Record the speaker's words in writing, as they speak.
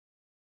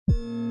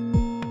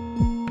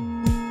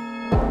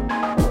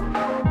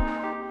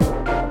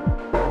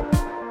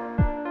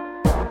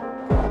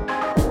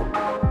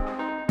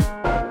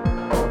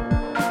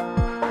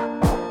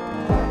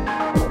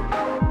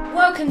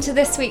to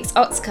this week's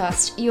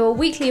Oxcast, your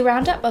weekly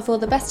roundup of all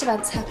the best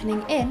events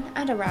happening in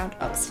and around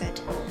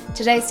Oxford.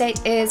 Today's date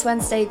is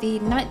Wednesday the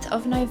 9th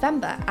of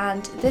November,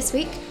 and this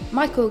week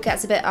Michael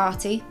gets a bit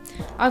arty.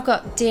 I've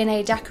got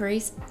DNA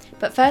daiquiris,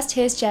 but first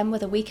here's Jem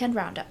with a weekend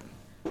roundup.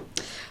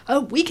 A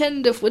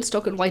weekend of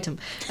Woodstock and Whiteham.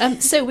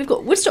 So we've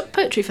got Woodstock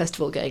Poetry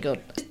Festival going on.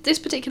 This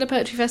particular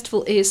poetry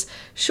festival is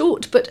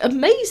short but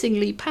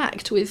amazingly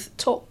packed with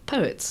top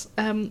poets.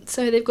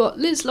 So they've got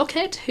Liz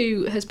Lockhead,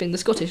 who has been the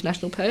Scottish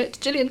national poet,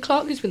 Gillian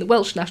Clarke, who's been the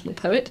Welsh national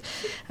poet,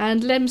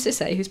 and Lem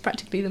Sissay, who's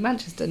practically the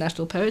Manchester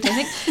national poet,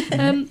 I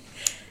think.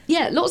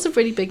 Yeah, lots of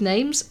really big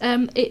names.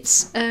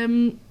 It's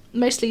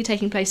mostly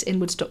taking place in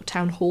Woodstock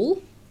Town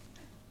Hall.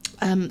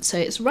 So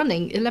it's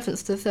running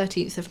 11th to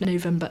 13th of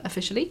November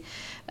officially.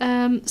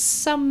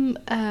 Some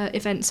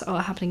events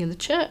are happening in the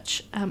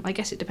church. I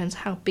guess it depends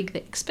how big they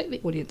expect the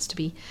audience to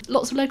be.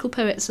 Lots of local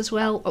poets as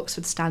well.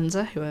 Oxford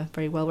Stanza, who are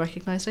very well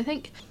recognised, I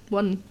think.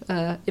 One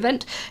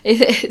event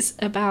is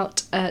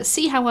about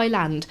See How I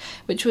Land,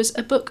 which was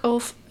a book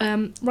of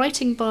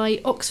writing by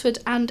Oxford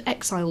and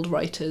exiled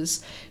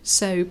writers.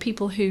 So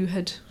people who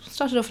had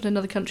started off in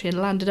another country and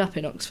landed up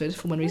in Oxford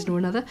for one reason or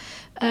another,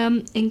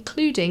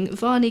 including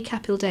Varney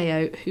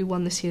Capildeo, who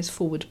won this year's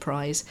Forward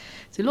Prize.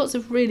 So lots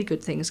of really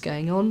good things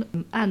going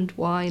on, and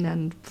wine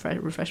and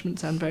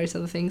refreshments and various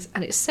other things,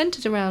 and it's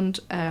centred around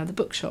the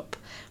bookshop,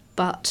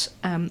 but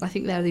I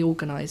think they're the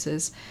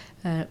organisers,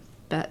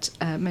 but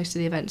most of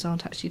the events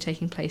aren't actually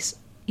taking place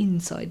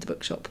inside the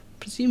bookshop.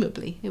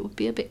 Presumably it would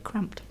be a bit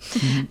cramped.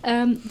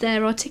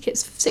 There are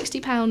tickets for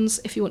 £60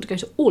 if you want to go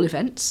to all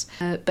events,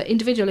 but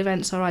individual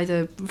events are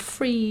either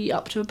free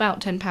up to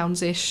about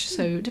 £10-ish,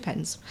 so it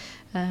depends.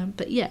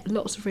 But yeah,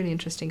 lots of really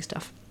interesting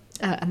stuff.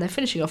 And they're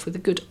finishing off with a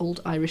good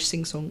old Irish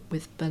sing-song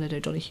with Bernard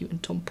O'Donoghue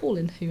and Tom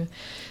Paulin, who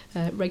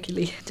are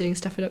regularly doing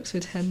stuff in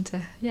Oxford, and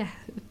I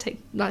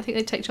think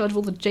they take charge of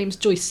all the James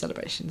Joyce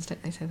celebrations,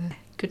 don't they? So they're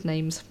good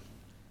names.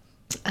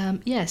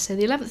 So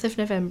the 11th of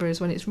November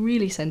is when it's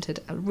really centred,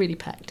 a really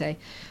packed day.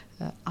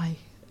 I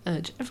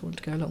urge everyone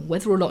to go along.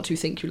 Whether or not you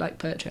think you like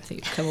poetry, I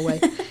think you'll come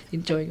away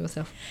enjoying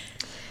yourself.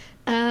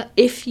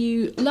 If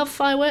you love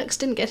fireworks,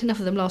 didn't get enough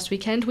of them last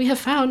weekend, we have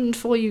found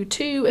for you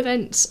 2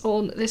 events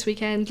on this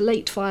weekend,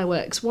 late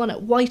fireworks, one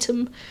at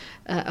Whiteham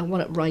and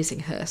one at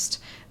Risinghurst.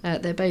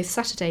 They're both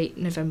Saturday,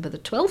 November the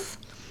 12th.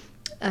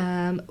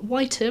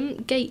 Whiteham,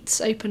 gates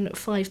open at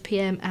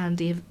 5pm and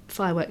the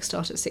fireworks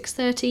start at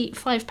 6:30,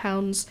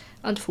 £5,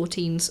 under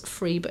 14s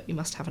free, but you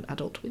must have an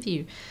adult with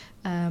you.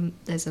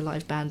 There's a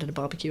live band and a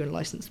barbecue and a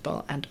licensed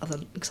bar and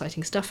other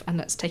exciting stuff, and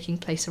that's taking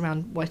place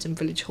around Whiteham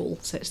Village Hall,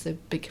 so it's the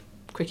big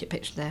cricket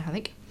pitch there, I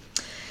think.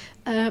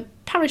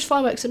 Parish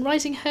fireworks in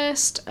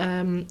Risinghurst,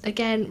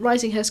 again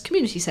Risinghurst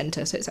Community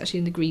Centre, so it's actually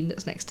in the green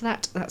that's next to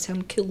that. That's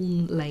on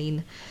Kiln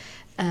Lane.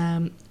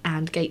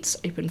 And gates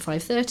open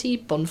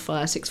 5:30,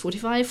 bonfire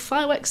 6:45,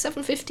 fireworks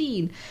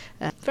 7:15.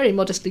 Very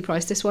modestly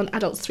priced this one,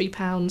 adults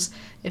 £3,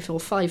 if you're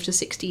 5 to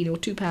 16 or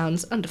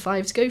 £2, under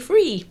 5s go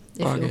free,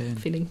 if you're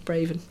feeling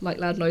brave and like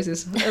loud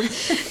noises.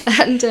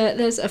 And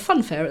there's a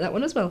fun fair at that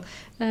one as well.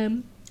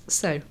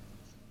 So,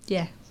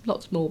 yeah,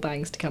 lots more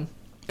bangs to come.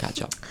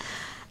 Catch up.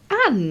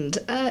 And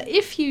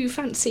if you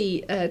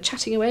fancy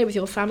chatting away with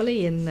your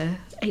family in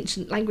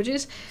ancient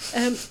languages,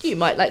 you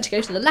might like to go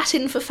to the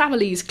Latin for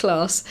Families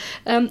class.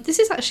 This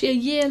is actually a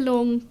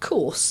year-long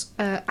course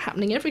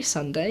happening every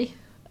Sunday,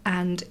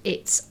 and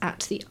it's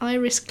at the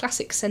Iris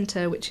Classic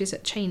Centre, which is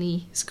at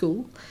Cheney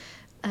School.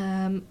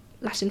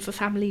 Latin for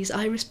Families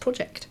Iris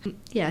Project.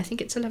 Yeah, I think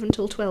it's 11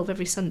 till 12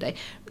 every Sunday.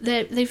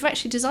 They've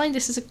actually designed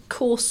this as a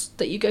course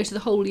that you go to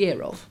the whole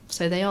year of,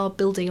 so they are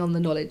building on the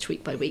knowledge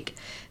week by week.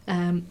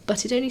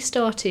 But it only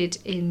started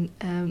in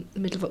the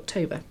middle of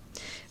October.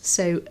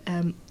 So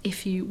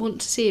if you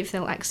want to see if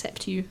they'll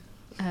accept you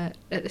at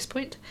this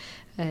point,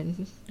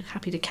 and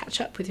happy to catch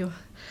up with your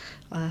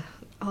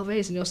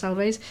Alves and your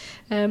Salves,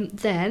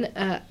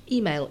 then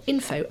email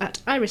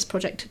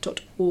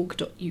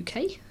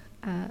info@irisproject.org.uk.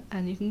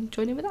 And you can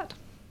join in with that.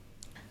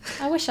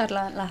 I wish I'd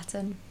learnt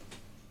Latin.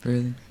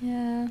 Really?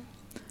 Yeah.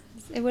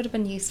 It would have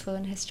been useful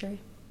in history.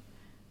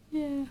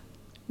 Yeah.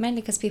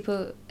 Mainly because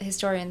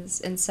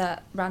historians insert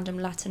random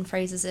Latin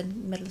phrases in the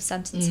middle of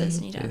sentences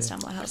and you don't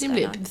understand what hell's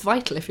Presumably going on. it's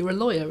vital if you're a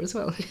lawyer as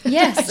well.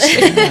 Yes.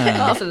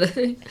 Half of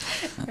the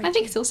I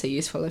think it's also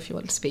useful if you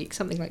want to speak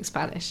something like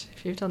Spanish.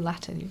 If you've done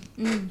Latin,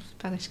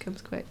 Spanish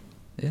comes quite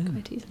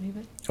easily.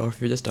 But Or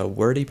if you're just a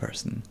wordy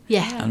person.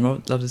 yeah. And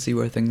I'd love to see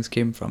where things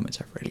came from,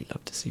 which I really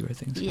love to see where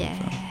things came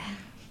from.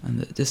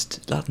 And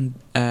just Latin,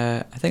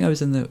 I think I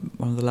was in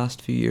one of the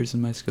last few years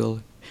in my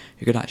school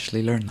who could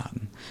actually learn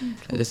Latin.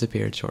 Cool. It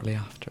disappeared shortly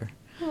after.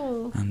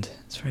 Oh. And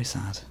it's very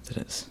sad that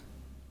it's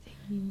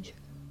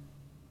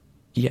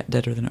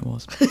deader than it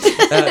was.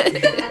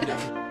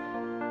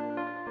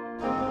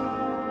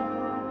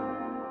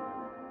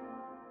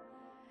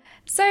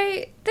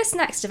 So this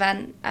next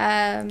event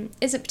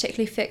isn't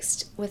particularly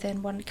fixed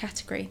within one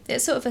category.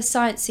 It's sort of a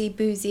sciencey,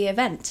 boozy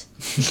event,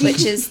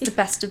 which is the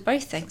best of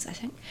both things, I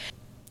think.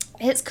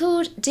 It's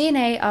called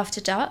DNA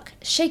After Dark,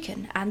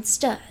 Shaken and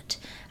Stirred,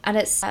 and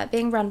it's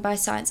being run by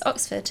Science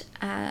Oxford,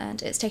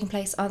 and it's taking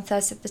place on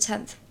Thursday the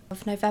 10th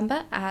of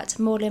November at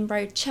Moorland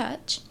Road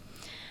Church.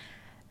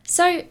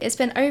 So it's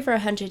been over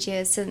 100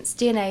 years since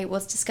DNA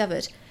was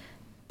discovered,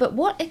 but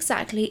what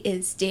exactly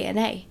is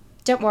DNA?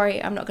 Don't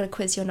worry, I'm not going to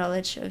quiz your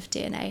knowledge of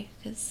DNA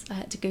because I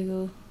had to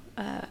Google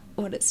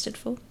what it stood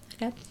for.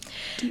 Okay.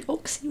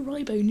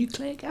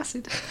 Deoxyribonucleic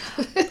acid.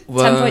 10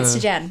 points to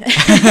Jen.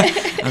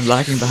 I'm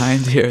lagging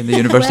behind here in the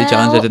University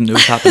Challenge. I didn't know it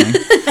was happening.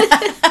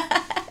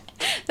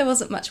 There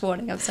wasn't much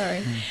warning, I'm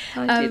sorry.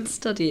 I did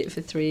study it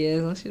for 3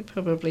 years. I should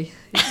probably...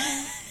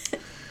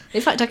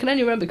 In fact, I can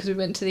only remember because we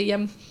went to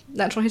the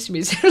Natural History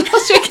Museum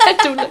last weekend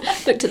and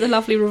looked at the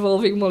lovely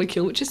revolving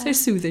molecule, which is so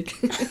soothing.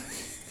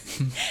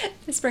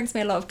 This brings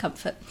me a lot of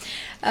comfort.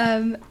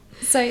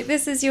 So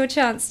this is your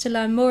chance to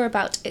learn more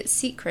about its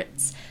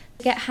secrets.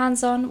 Get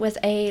hands-on with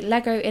a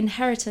Lego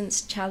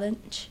Inheritance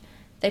Challenge.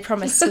 They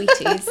promise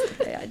sweeties.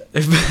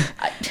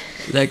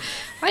 Like,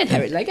 I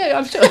inherit Lego,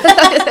 I'm sure.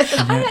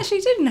 I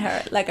actually did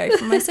inherit Lego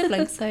from my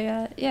siblings, so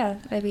yeah,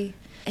 maybe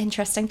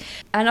interesting.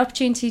 An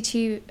opportunity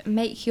to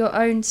make your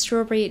own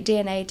strawberry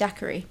DNA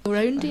daiquiri. Your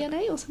own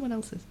DNA or someone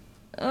else's?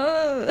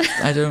 Oh,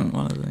 I don't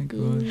want to think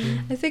about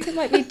it. I think it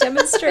might be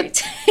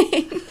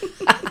demonstrating.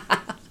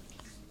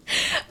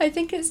 I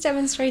think it's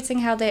demonstrating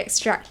how they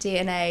extract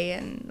DNA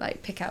and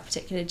like pick out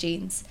particular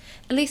genes.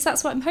 At least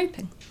that's what I'm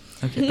hoping.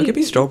 Okay, it could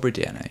be strawberry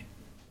DNA.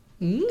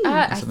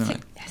 I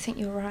Something think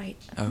you're right.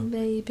 Oh.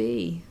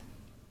 Maybe.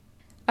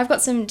 I've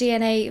got some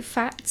DNA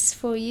facts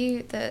for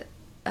you that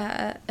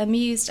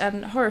amused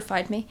and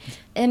horrified me.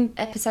 In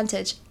a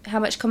percentage, how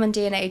much common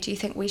DNA do you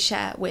think we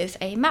share with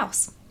a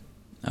mouse?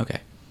 Okay,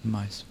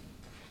 mice.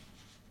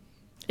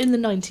 In the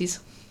 90s.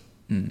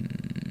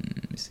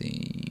 Let me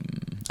see.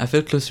 I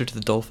feel closer to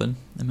the dolphin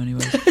in many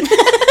ways.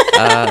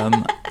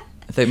 I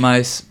think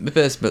mice a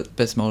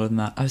bit smaller than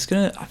that. I'm just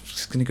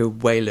gonna go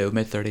way low,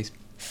 mid-30s.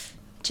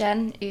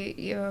 Jen,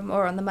 you're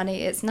more on the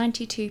money. It's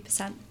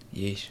 92%.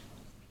 Yeesh.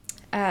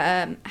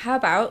 How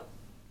about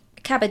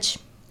cabbage?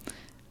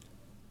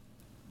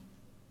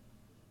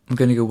 I'm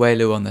gonna go way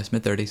low on this,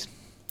 mid-30s.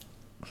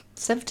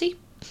 70?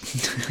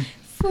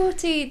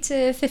 40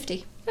 to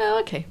 50. Oh,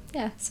 okay.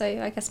 Yeah, so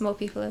I guess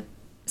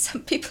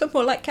some people are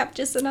more like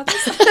cabbages than others.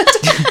 I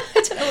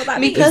don't know what that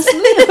means. Me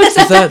personally? Is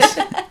that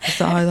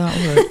how that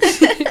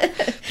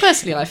works?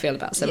 Personally, I feel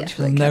about 70%.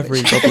 We'll never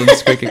eat goblin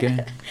squig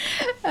again.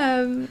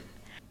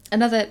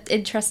 Another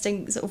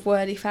interesting sort of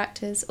wordy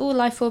fact is all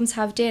life forms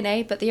have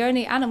DNA, but the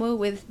only animal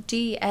with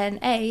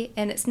DNA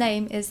in its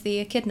name is the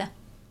echidna.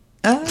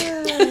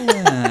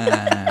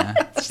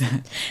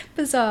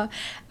 Bizarre.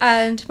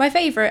 And my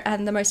favourite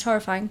and the most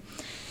horrifying.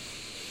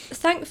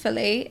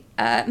 Thankfully,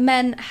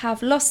 men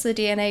have lost the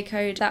DNA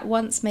code that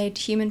once made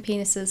human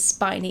penises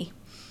spiny.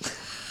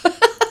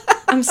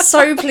 I'm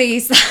so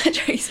pleased that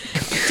Tracy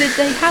got it. Did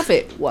they have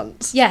it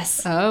once?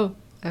 Yes. Oh,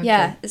 okay.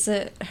 Yeah, it's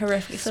a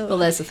horrific thought. Well,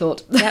 there's a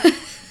thought. Yep.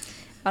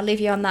 I'll leave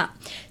you on that.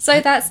 So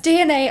that's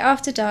DNA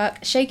After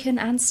Dark, Shaken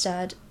and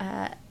Stirred,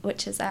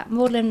 which is at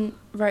Moorland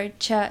Road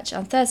Church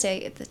on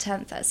Thursday the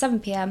 10th at 7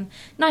 p.m.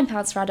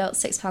 £9 for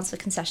adults, £6 for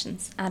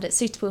concessions, and it's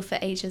suitable for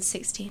ages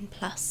 16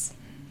 plus.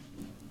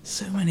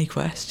 So many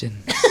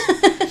questions.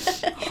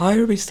 How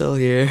are we still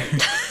here?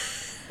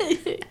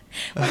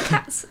 Well,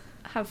 cats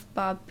have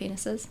barbed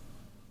penises.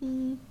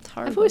 It's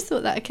horrible. I've always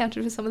thought that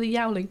accounted for some of the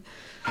yowling.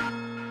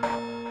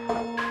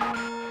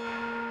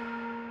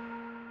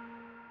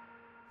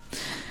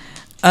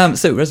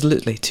 So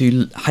resolutely,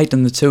 to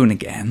heighten the tone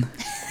again,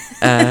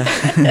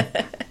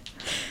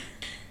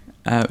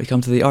 we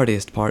come to the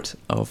artiest part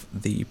of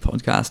the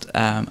podcast,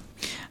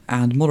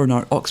 and Modern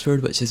Art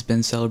Oxford, which has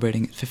been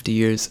celebrating 50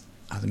 years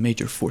as a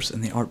major force in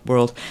the art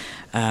world,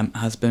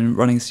 has been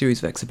running a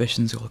series of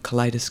exhibitions called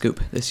Kaleidoscope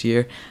this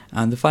year,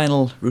 and the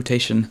final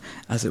rotation,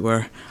 as it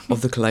were,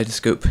 of the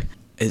Kaleidoscope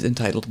is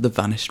entitled The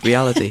Vanished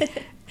Reality.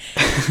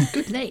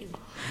 Good name.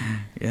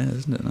 Yeah,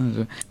 isn't it?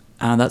 Nice?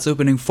 And that's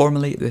opening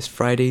formally this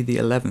Friday, the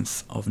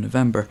 11th of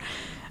November.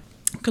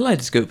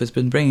 Kaleidoscope has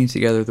been bringing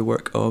together the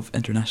work of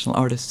international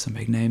artists and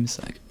big names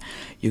like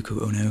Yoko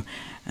Ono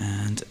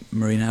and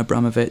Marina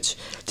Abramovic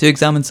to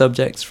examine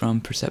subjects from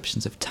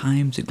perceptions of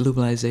time to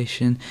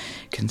globalization,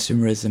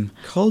 consumerism,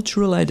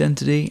 cultural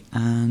identity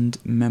and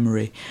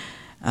memory.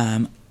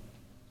 And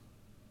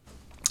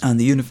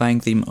the unifying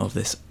theme of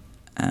this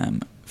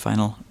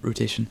final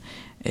rotation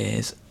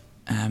is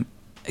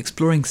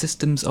exploring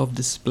systems of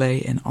display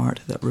in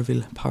art that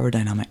reveal power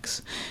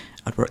dynamics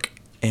at work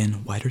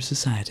in wider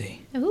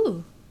society.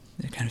 Ooh.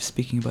 They're kind of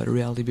speaking about a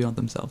reality beyond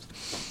themselves.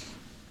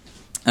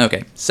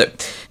 Okay, so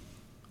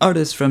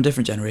artists from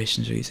different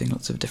generations are using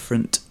lots of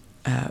different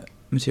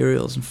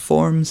materials and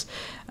forms.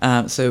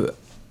 So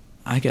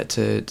I get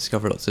to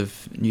discover lots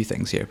of new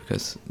things here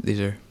because these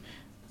are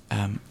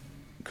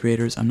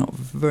creators I'm not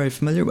very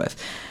familiar with.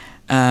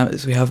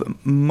 So we have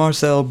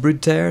Marcel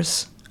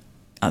Brudters.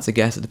 That's a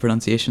guess at the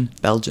pronunciation.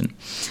 Belgian.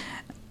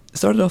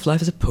 Started off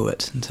life as a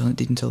poet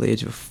until the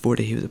age of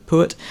 40. He was a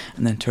poet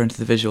and then turned to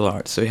the visual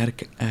arts. So he had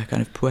a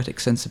kind of poetic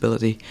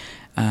sensibility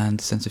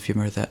and sense of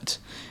humour that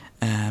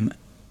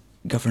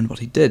govern what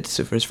he did.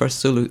 So for his first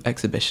solo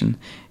exhibition,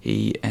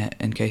 he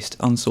encased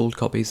unsold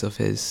copies of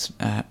his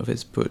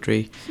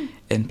poetry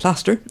in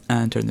plaster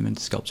and turned them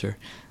into sculpture.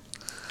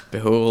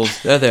 Behold,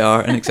 there they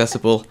are,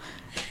 inaccessible.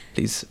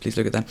 Please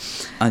look at them.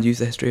 And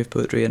used the history of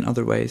poetry in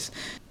other ways.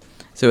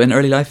 So in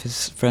early life,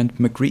 his friend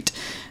Magritte,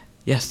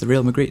 yes, the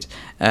real Magritte,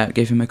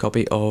 gave him a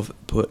copy of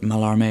poet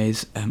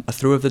Mallarmé's A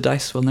Throw of the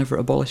Dice Will Never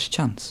Abolish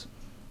Chance.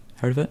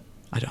 Heard of it?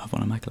 I don't have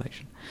one in my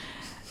collection.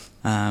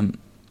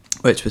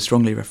 Which was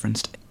strongly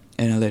referenced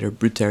in a later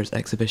Bruters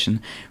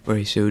exhibition, where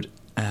he showed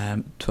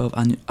 12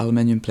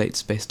 aluminium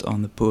plates based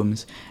on the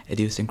poem's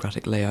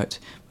idiosyncratic layout,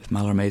 with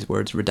Mallarmé's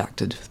words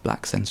redacted with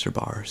black censor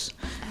bars.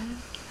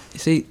 You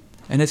see,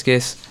 in this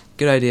case,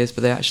 good ideas,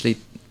 but they actually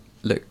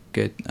look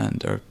good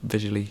and are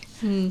visually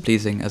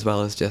pleasing, as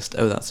well as just,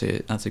 oh, that's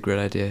a great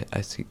idea.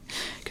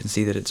 Can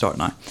see that it's art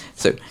now.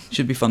 So it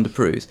should be fun to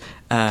peruse.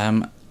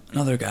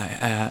 Another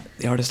guy,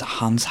 the artist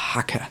Hans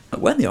Haacke.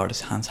 When the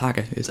artist Hans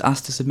Haacke is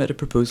asked to submit a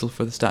proposal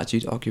for the statue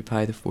to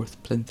occupy the 4th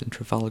plinth in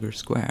Trafalgar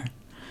Square,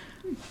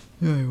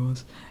 yeah, he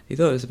was. He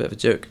thought it was a bit of a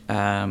joke,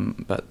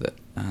 but that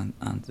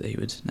he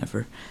would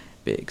never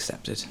be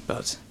accepted.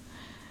 But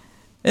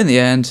in the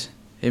end,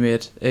 he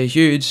made a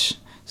huge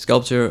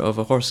sculpture of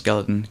a horse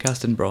skeleton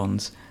cast in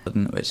bronze,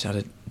 which had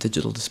a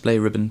digital display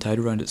ribbon tied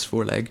around its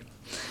foreleg,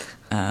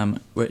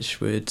 which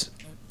would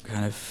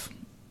kind of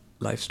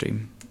live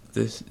stream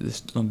this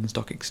London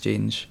Stock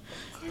Exchange.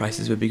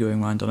 Prices would be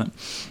going round on it.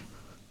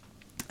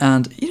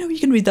 And, you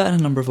can read that in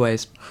a number of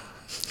ways.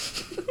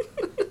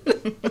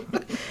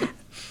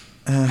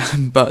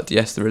 But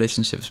yes, the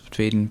relationships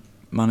between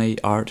money,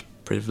 art,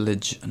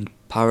 privilege and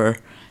power,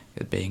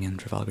 it being in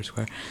Trafalgar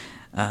Square,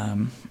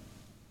 are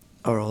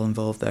all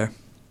involved there.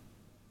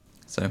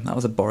 So that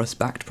was a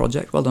Boris-backed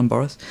project. Well done,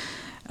 Boris.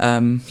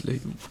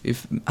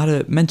 We've had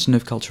a mention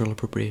of cultural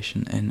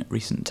appropriation in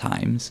recent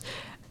times,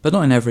 but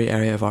not in every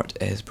area of art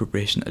is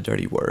appropriation a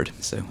dirty word.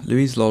 So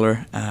Louise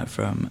Lawler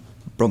from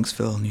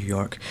Bronxville, New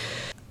York,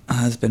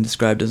 has been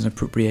described as an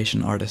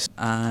appropriation artist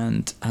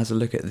and has a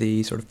look at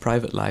the sort of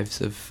private lives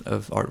of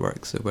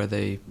artworks, so where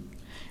they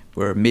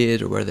were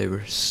made or where they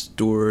were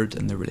stored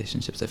and the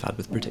relationships they've had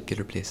with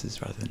particular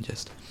places, rather than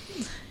just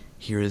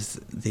here is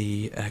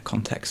the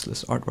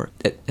contextless artwork.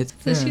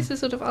 She's a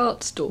sort of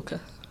art stalker.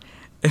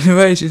 In a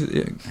way,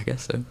 I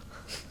guess so.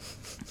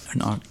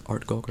 An art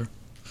gawker.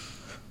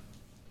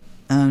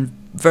 And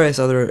various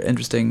other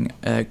interesting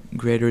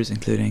creators,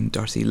 including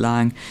Darcy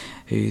Lang,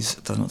 who's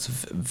done lots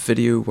of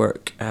video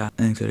work,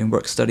 including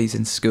work studies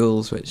in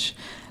schools, which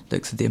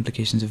looks at the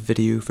implications of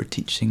video for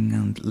teaching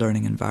and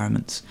learning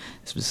environments.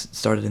 This was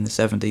started in the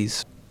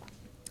 70s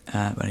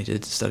when he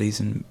did studies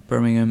in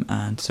Birmingham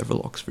and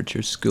several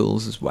Oxfordshire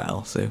schools as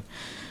well. So,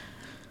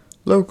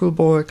 local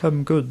boy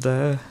come good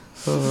there.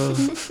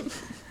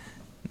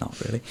 Not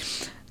really.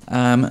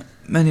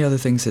 Many other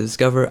things to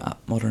discover at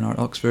Modern Art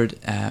Oxford.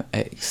 I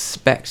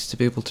expect to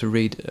be able to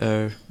read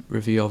a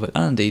review of it,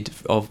 and indeed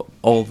of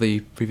all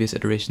the previous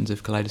iterations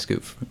of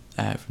Kaleidoscope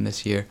from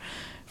this year,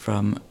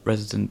 from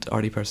resident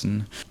arty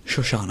person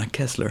Shoshana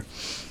Kessler.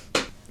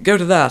 Go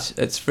to that,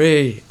 it's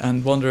free,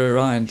 and wander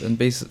around and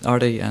be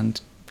arty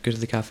and go to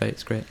the cafe,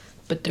 it's great.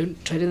 But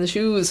don't tread in the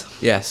shoes.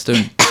 Yes,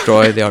 don't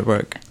destroy the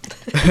artwork.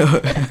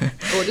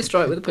 Or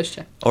destroy it with a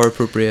pushchair. Or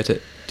appropriate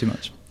it too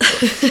much.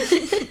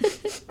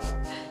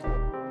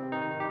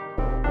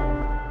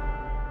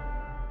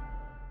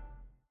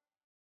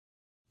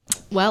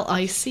 Well,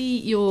 I see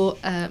your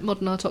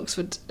Modern Art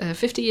Oxford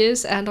 50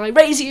 years, and I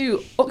raise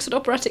you Oxford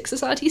Operatic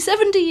Society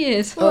 70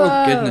 years.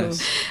 Oh,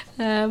 goodness.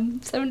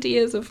 70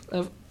 years of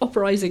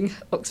operising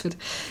Oxford.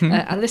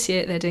 And this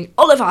year they're doing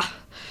Oliver.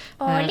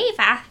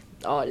 Oliver.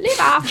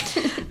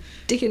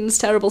 Dickens'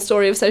 terrible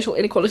story of social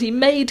inequality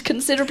made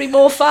considerably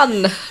more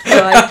fun.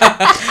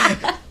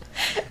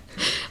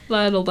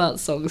 Lionel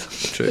Bart's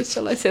songs. True.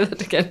 Shall I say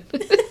that again?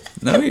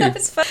 No, you.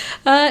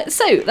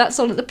 So that's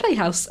on at the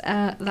Playhouse.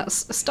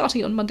 That's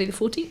starting on Monday the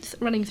 14th,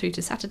 running through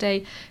to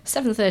Saturday,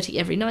 7:30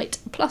 every night,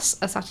 plus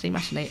a Saturday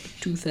matinee at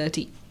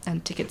 2:30,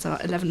 and tickets are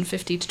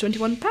 £11.50 to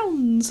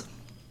 £21.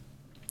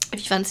 If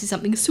you fancy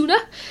something sooner,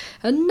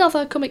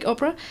 another comic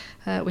opera.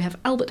 We have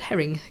Albert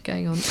Herring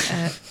going on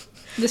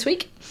this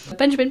week.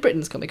 Benjamin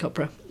Britten's comic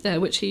opera,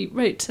 which he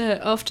wrote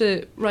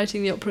after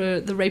writing the opera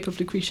The Rape of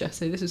Lucretia.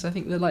 So this is, I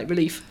think, the light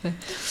relief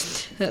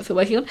for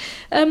working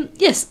on.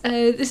 Yes,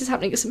 this is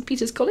happening at St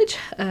Peter's College,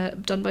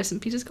 done by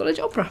St Peter's College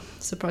Opera,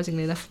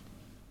 surprisingly enough.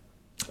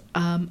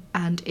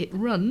 And it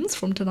runs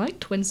from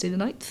tonight, Wednesday the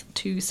 9th,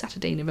 to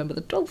Saturday, November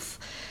the 12th.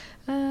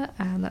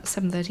 And that's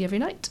 7:30 every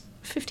night.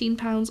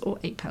 £15 or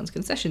 £8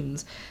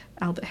 concessions.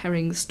 Albert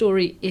Herring's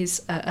story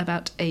is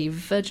about a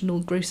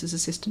virginal grocer's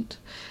assistant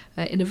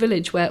in a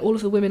village where all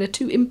of the women are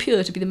too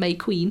impure to be the May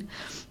Queen.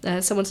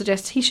 Someone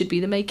suggests he should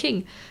be the May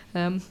King,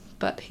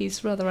 but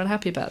he's rather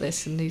unhappy about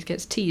this and he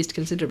gets teased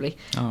considerably.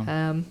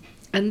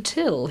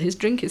 Until his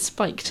drink is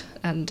spiked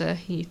and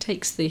he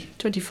takes the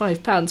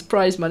 £25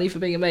 prize money for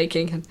being a May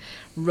King and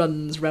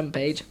runs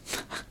rampage.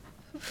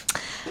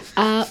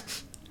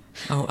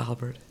 Oh,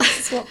 Albert.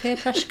 This is what peer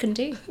pressure can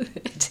do.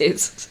 It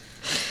is.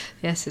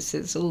 Yes,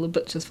 it's all the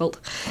butcher's fault.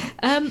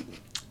 On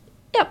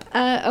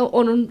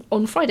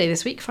Friday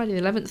this week, Friday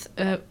the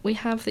 11th, we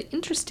have the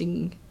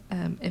interesting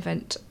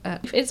event.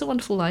 It's a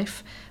Wonderful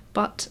Life,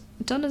 but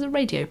done as a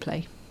radio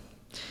play.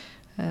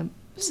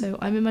 So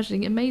I'm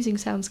imagining amazing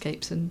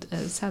soundscapes and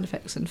sound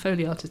effects and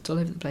Foley artists all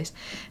over the place.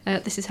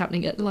 This is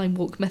happening at Lime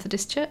Walk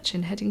Methodist Church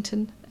in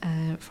Headington,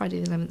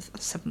 Friday the 11th,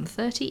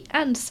 7:30,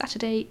 and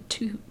Saturday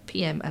 2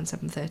 p.m. and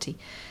 7:30,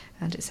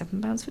 and it's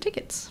 £7 for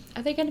tickets.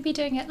 Are they going to be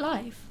doing it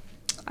live?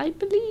 I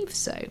believe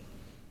so.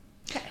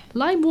 Okay.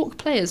 Lime Walk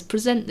players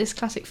present this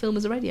classic film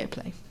as a radio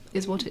play,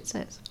 is what it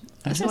says.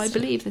 So I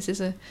believe this is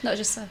not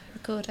just a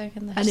recording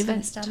and an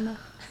event. Stand there.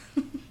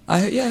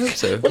 I hope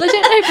so. Well, I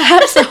don't know.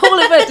 Perhaps the whole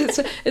event.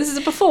 This is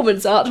a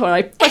performance art where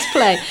I press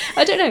play.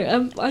 I don't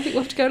know. I think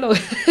we'll have to go along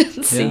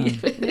and see.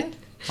 Yeah.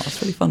 Well,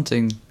 it's really fun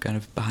seeing kind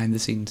of behind the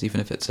scenes, even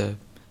if it's a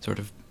sort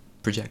of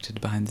projected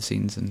behind the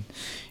scenes and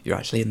you're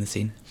actually in the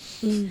scene.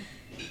 Mm.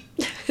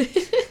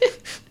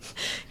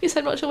 Yes,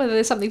 I'm not sure whether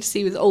there's something to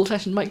see with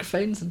old-fashioned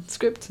microphones and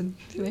scripts and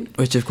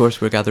which, of course,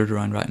 we're gathered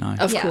around right now.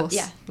 Of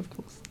course.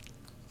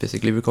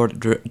 Basically,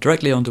 record it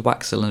directly onto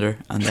wax cylinder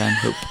and then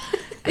hope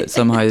that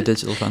somehow the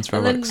digital transfer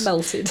and works. And then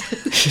melted.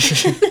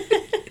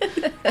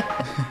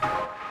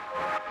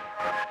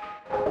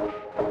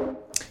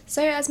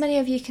 So, as many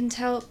of you can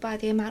tell by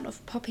the amount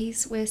of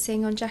poppies we're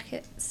seeing on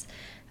jackets,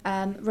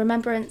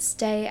 Remembrance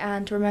Day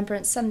and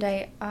Remembrance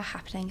Sunday are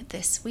happening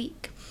this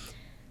week.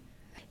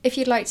 If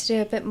you'd like to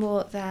do a bit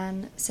more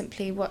than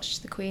simply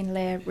watch the Queen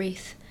Lear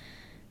wreath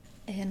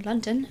in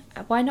London,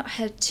 why not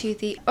head to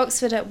the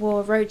Oxford at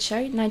War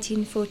Roadshow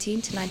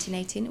 1914 to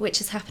 1918, which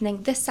is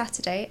happening this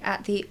Saturday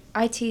at the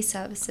IT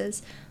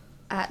Services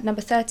at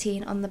number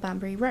 13 on the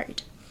Banbury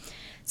Road.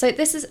 So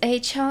this is a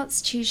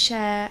chance to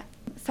share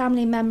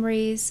family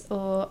memories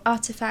or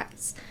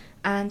artefacts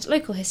and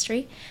local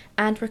history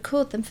and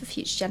record them for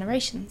future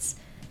generations.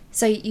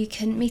 So you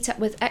can meet up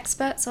with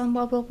experts on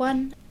World War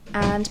I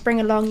and bring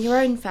along your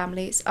own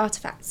family's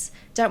artefacts.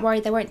 Don't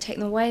worry, they won't take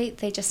them away,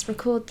 they just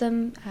record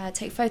them,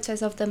 take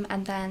photos of them,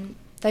 and then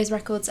those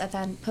records are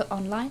then put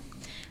online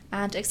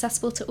and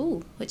accessible to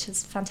all, which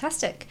is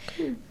fantastic.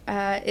 Cool.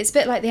 It's a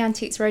bit like the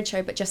Antiques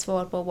Roadshow, but just for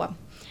World War I.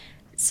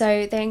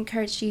 So they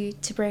encourage you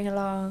to bring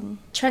along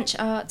trench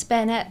art,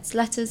 bayonets,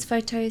 letters,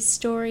 photos,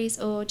 stories,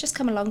 or just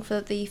come along for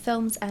the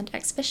films and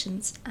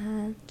exhibitions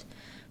and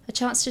a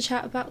chance to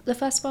chat about the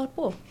First World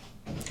War.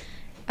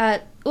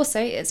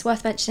 Also, it's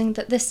worth mentioning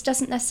that this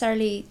doesn't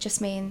necessarily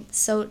just mean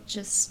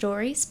soldiers'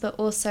 stories, but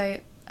also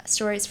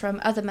stories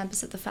from other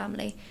members of the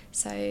family.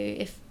 So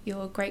if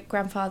your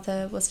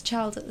great-grandfather was a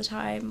child at the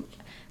time,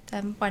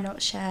 then why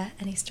not share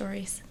any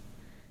stories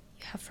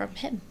you have from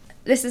him?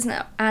 This is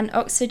an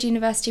Oxford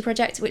University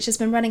project which has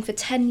been running for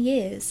 10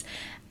 years,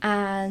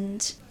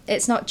 and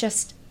it's not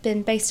just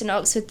been based in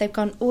Oxford, they've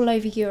gone all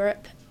over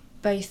Europe,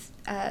 both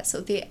sort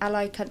of the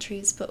Allied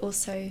countries, but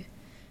also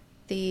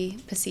the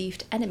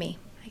perceived enemy,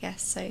 I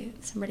guess, so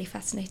some really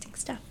fascinating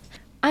stuff.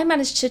 I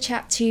managed to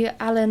chat to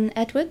Alan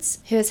Edwards,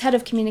 who is Head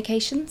of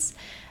Communications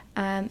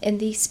in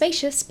the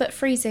spacious but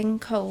freezing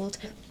cold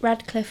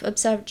Radcliffe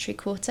Observatory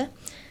Quarter,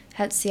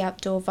 hence the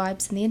outdoor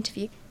vibes in the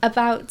interview,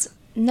 about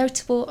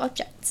notable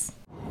objects.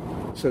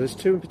 So there's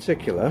two in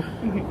particular.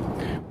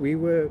 Mm-hmm. We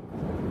were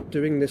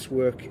doing this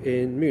work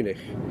in Munich,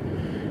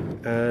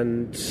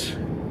 and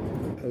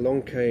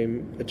along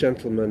came a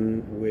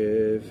gentleman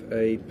with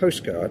a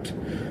postcard,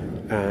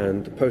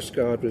 and the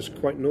postcard was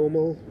quite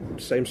normal,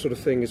 same sort of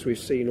thing as we've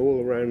seen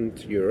all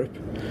around Europe,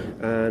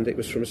 and it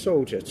was from a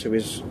soldier to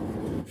his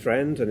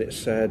friend, and it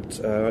said,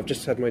 I've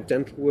just had my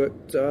dental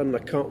work done, I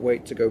can't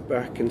wait to go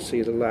back and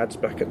see the lads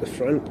back at the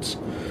front.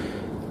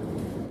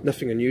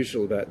 Nothing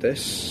unusual about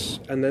this.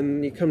 And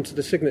then you come to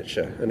the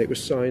signature, and it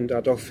was signed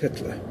Adolf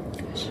Hitler.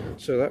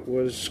 So that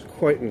was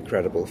quite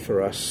incredible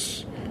for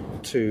us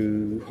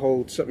to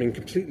hold something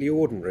completely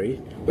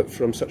ordinary, but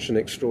from such an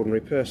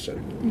extraordinary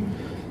person.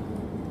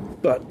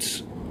 Mm.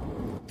 But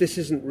this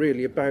isn't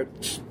really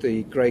about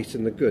the great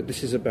and the good.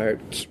 This is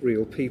about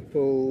real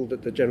people,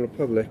 the general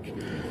public.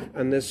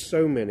 And there's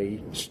so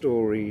many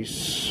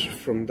stories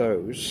from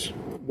those.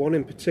 One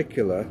in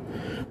particular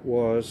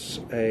was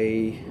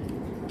a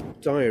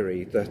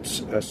diary that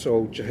a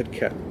soldier had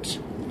kept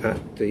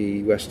at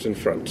the Western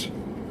Front,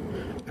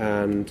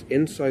 and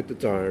inside the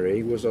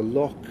diary was a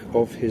lock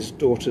of his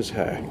daughter's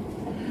hair,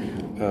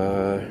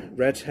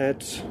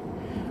 redhead,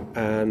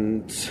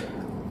 and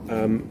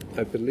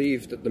I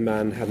believe that the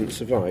man hadn't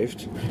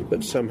survived,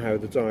 but somehow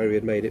the diary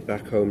had made it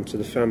back home to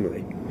the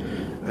family.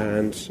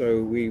 And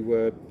so we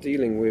were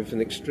dealing with an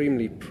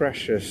extremely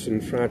precious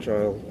and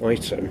fragile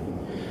item.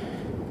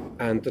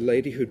 And the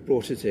lady who'd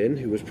brought it in,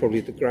 who was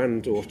probably the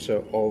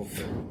granddaughter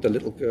of the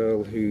little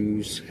girl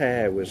whose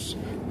hair was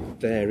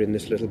there in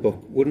this little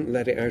book, wouldn't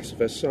let it out of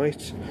her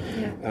sight.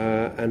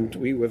 Yeah. And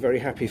we were very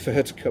happy for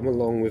her to come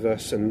along with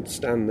us and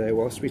stand there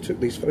whilst we took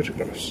these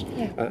photographs.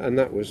 Yeah. And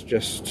that was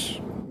just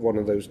one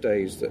of those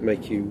days that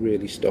make you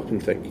really stop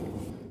and think.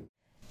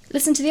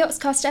 Listen to the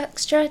Oxcast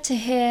Extra to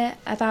hear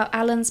about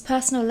Alan's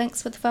personal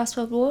links with the First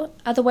World War,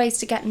 other ways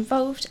to get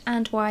involved,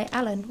 and why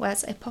Alan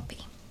wears a poppy.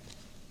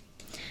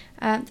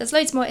 There's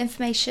loads more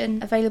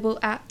information available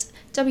at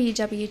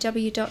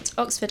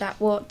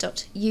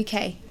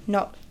www.oxfordatwar.uk,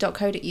 not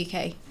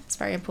 .co.uk. It's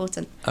very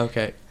important.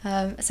 Okay.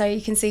 So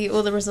you can see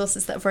all the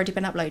resources that have already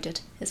been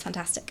uploaded. It's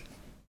fantastic.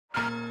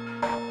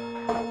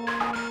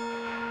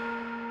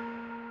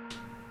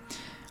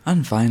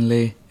 And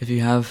finally, if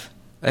you have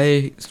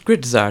a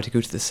great desire to go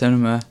to the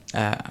cinema,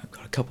 I've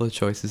got a couple of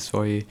choices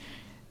for you,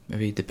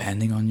 maybe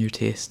depending on your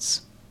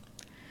tastes.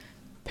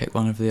 Pick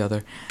one or the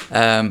other.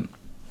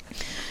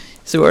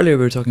 So earlier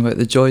we were talking about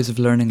the joys of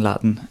learning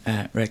Latin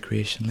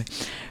recreationally,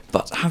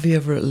 but have you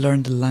ever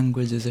learned a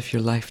language as if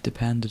your life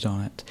depended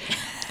on it?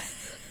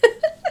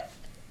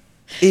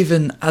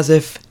 Even as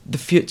if the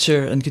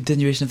future and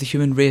continuation of the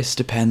human race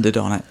depended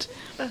on it?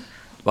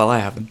 Well, I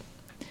haven't.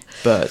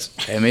 But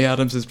Amy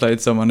Adams has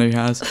played someone who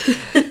has.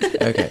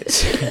 Okay.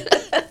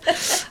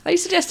 Are you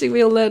suggesting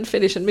we all learn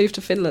Finnish and move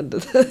to Finland?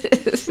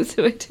 This is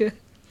the way to it.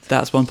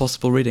 That's one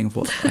possible reading of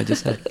what I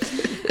just said.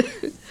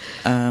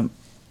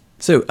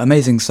 So,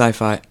 amazing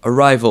sci-fi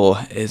Arrival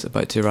is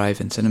about to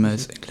arrive in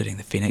cinemas, including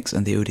the Phoenix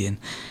and the Odeon.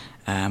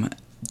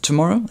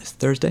 Tomorrow, it's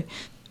Thursday,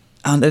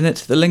 and in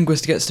it, the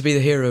linguist gets to be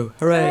the hero.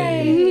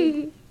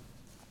 Hooray!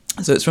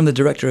 So it's from the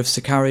director of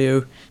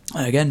Sicario,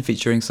 again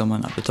featuring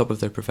someone at the top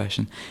of their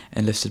profession,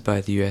 enlisted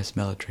by the US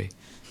military.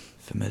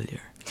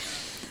 Familiar.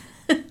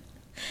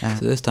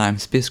 So this time,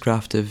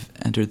 spacecraft have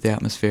entered the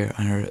atmosphere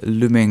and are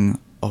looming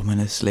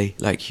ominously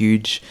like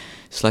huge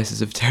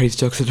slices of Terry's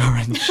chocolate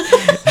orange.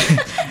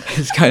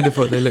 It's kind of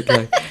what they look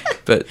like,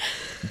 but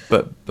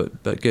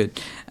good.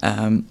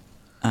 And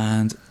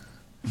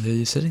they're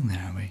just sitting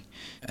there,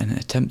 and in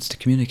attempts to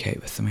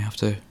communicate with them, we have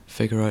to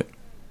figure out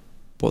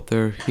what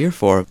they're here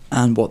for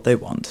and what they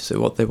want. So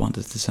what they want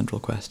is the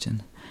central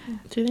question.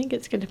 Do you think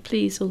it's going to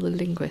please all the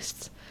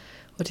linguists?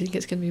 Or do you think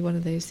it's going to be one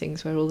of those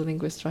things where all the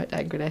linguists write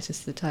angry letters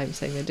to the Times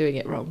saying they're doing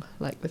it wrong,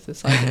 like with the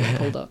scything and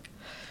Poldark?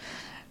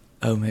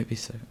 Oh, maybe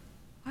so.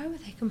 Why were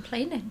they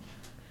complaining?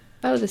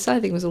 Oh, the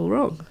scything was all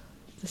wrong.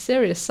 The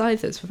serious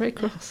scythers were very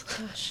cross.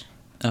 Gosh.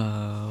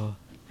 Oh.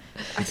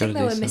 I think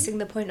they were missing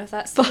the point of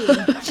that scene.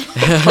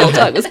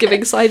 Poldark was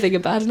giving scything a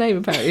bad name,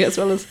 apparently, as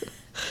well as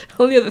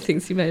all the other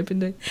things he may have been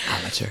doing.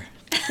 Amateur.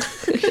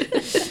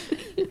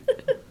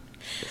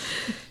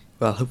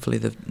 Well, hopefully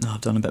they'll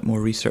have done a bit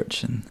more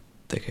research in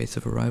the case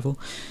of Arrival.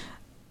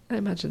 I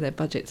imagine their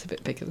budget's a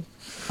bit bigger.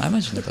 I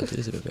imagine their budget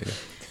is a bit bigger.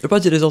 Their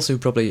budget is also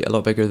probably a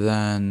lot bigger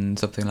than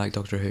something like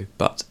Doctor Who,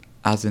 but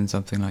as in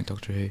something like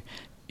Doctor Who,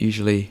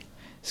 usually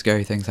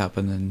scary things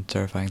happen and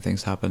terrifying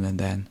things happen, and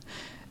then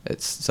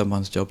it's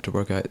someone's job to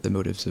work out the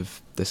motives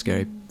of the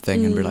scary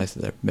thing and realise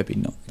that they're maybe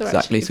not They're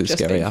exactly so actually just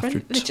scary being after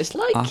friendly. They just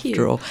like after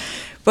you. all.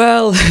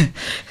 Well,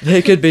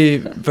 they could be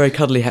very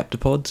cuddly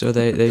heptapods, or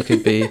they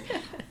could be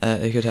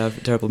they could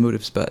have terrible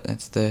motives, but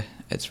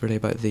it's really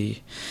about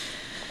the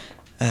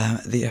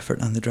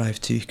effort and the drive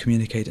to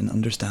communicate and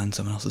understand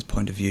someone else's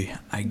point of view,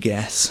 I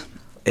guess,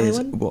 is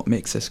what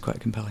makes this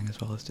quite compelling,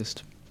 as well as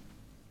just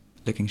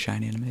looking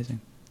shiny and amazing.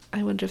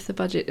 I wonder if the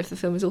budget of the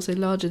film is also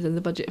larger than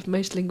the budget of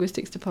most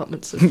linguistics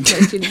departments of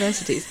most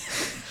universities.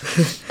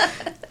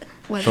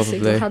 Whether Probably.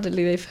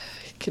 single-handedly they've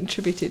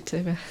contributed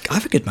to... I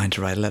have a good mind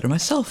to write a letter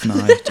myself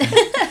now.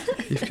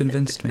 You've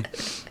convinced me.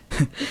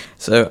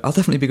 So I'll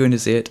definitely be going to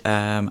see it,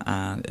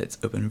 and it's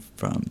open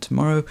from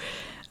tomorrow.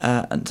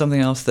 And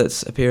something else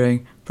that's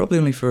appearing, probably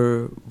only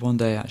for one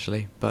day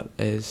actually, but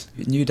is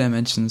new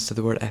dimensions to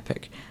the word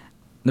epic.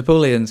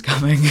 Napoleon's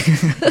coming.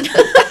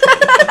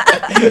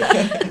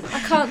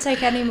 I can't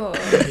take any more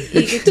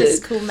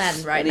egotistical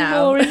men right Any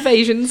now. more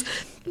invasions?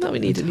 No, we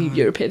need a new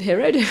European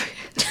hero, don't we?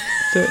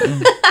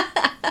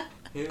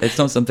 It's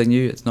not something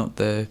new. It's not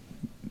the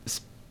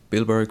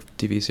Spielberg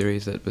TV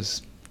series that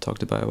was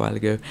talked about a while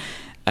ago,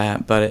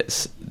 but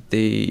it's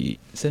the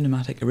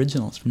cinematic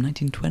originals from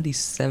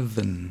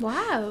 1927.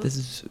 Wow. This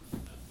is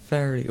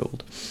very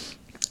old,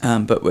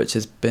 but which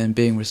has been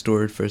being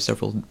restored for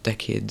several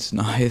decades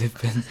now.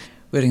 They've been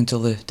waiting until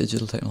the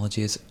digital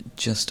technology is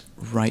just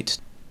right.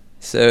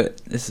 So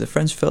this is a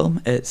French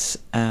film. It's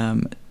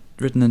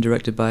written and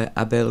directed by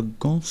Abel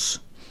Gance,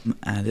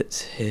 and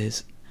it's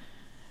his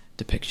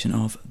depiction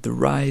of the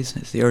rise.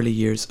 It's the early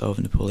years of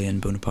Napoleon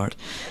Bonaparte,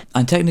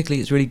 and technically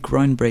it's really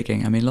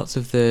groundbreaking. I mean, lots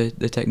of the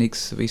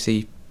techniques that we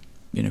see,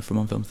 from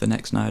one film to the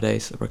next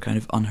nowadays that were kind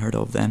of unheard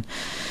of then,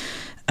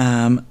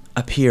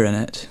 appear in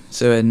it.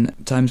 So in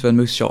times when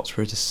most shots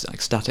were just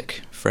like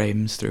static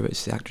frames through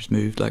which the actors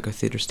moved like a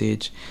theatre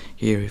stage,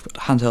 here we've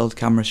got handheld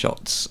camera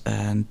shots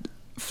and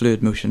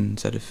fluid motion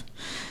instead of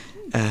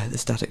the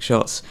static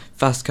shots,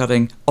 fast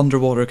cutting,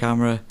 underwater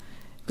camera,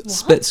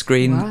 split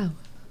screen. Wow.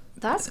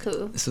 That's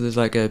cool. So there's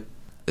like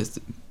it's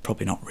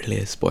probably not really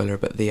a spoiler,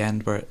 but at the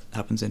end where it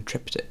happens in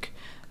triptych,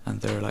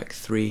 and there are like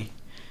 3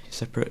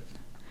 separate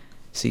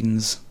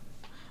scenes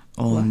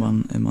all in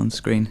one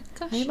screen.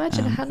 I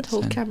imagine a It's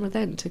handheld in- camera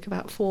then took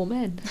about 4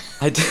 men.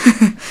 I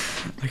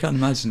can't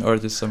imagine, or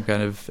just some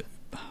kind of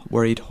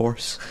worried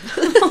horse.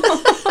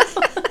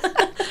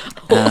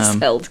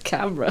 Force-held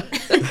camera.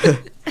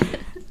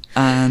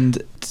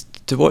 And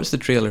to watch the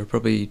trailer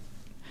probably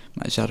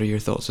might shatter your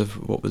thoughts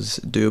of what was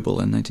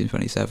doable in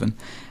 1927.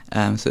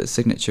 So its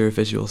signature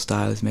visual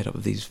style is made up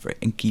of these very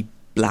inky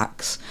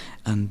blacks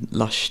and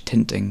lush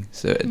tinting.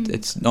 So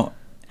it's not.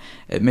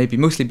 It may be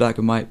mostly black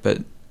and white,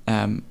 but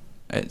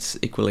it's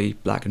equally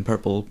black and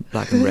purple,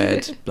 black and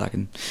red, black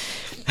and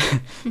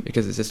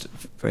because it's just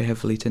very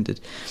heavily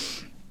tinted.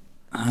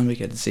 And we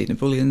get to see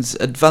Napoleon's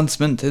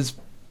advancement, his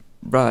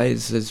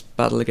rise, his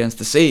battle against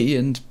the sea,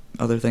 and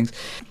other things.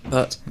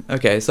 But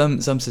okay, some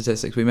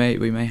statistics. We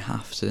may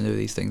have to know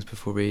these things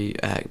before we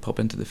pop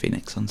into the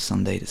Phoenix on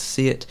Sunday to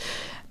see it.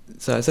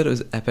 So I said it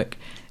was epic.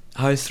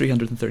 How is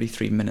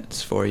 333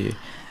 minutes for you?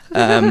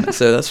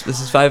 So this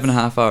is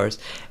 5.5 hours.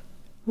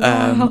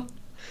 Wow.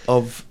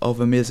 Of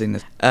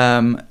amazingness.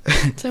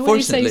 So when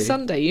you say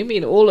Sunday, you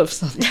mean all of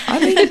Sunday?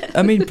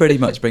 I mean pretty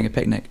much bring a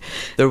picnic.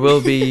 There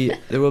will be a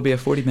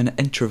 40-minute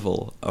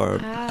interval, or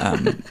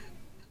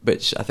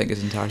which I think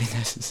is entirely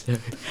necessary.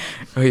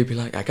 Or you'd be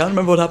like, I can't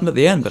remember what happened at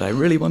the end, but I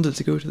really wanted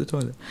to go to the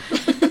toilet.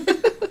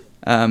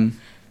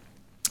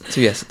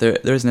 So yes,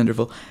 there is an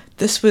interval.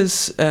 This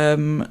was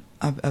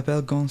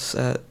Abel Gance.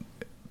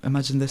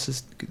 Imagine this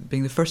as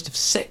being the first of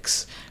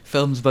 6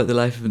 films about the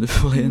life of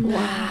Napoleon.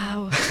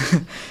 Wow.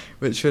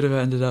 Which should have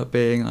ended up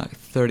being like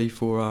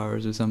 34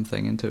 hours or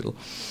something in total.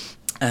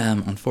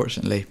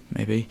 Unfortunately,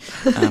 maybe.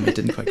 It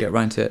didn't quite get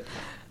round to it.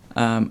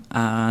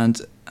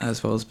 And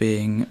as well as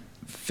being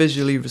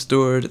visually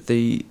restored,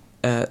 the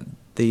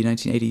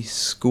 1980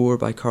 score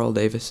by Carl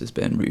Davis has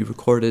been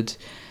re-recorded.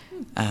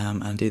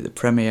 And the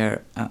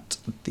premiere at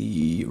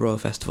the Royal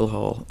Festival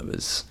Hall, it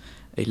was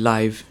a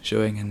live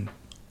showing, and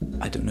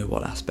I don't know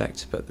what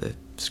aspect, but the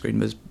screen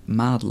was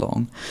mad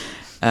long,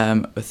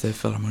 with the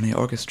Philharmonia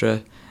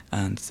Orchestra,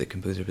 and the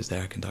composer was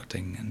there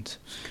conducting, and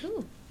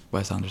Cool.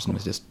 Wes Anderson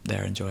was just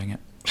there enjoying it.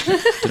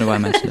 Don't know why I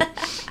mentioned it.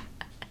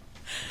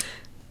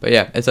 But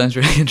yeah, it sounds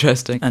really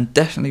interesting, and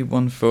definitely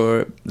one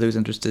for those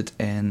interested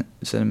in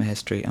cinema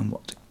history and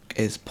what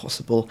is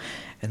possible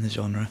in the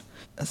genre.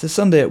 It's a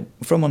Sunday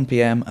from 1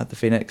 p.m. at the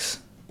Phoenix.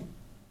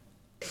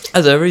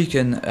 As ever, you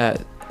can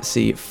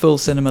see full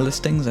cinema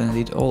listings and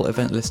indeed all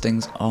event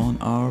listings on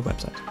our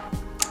website.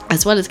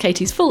 As well as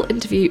Katie's full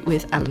interview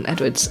with Alan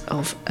Edwards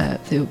of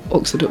the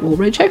Oxford at War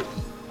Roadshow.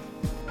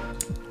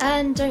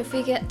 And don't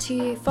forget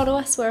to follow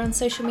us. We're on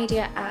social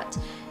media at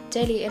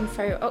Daily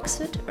Info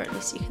Oxford, or at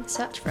least you can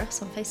search for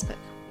us on Facebook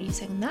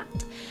using that.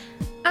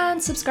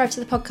 And subscribe to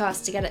the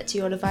podcast to get it to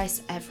your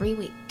device every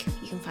week.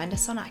 You can find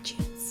us on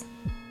iTunes.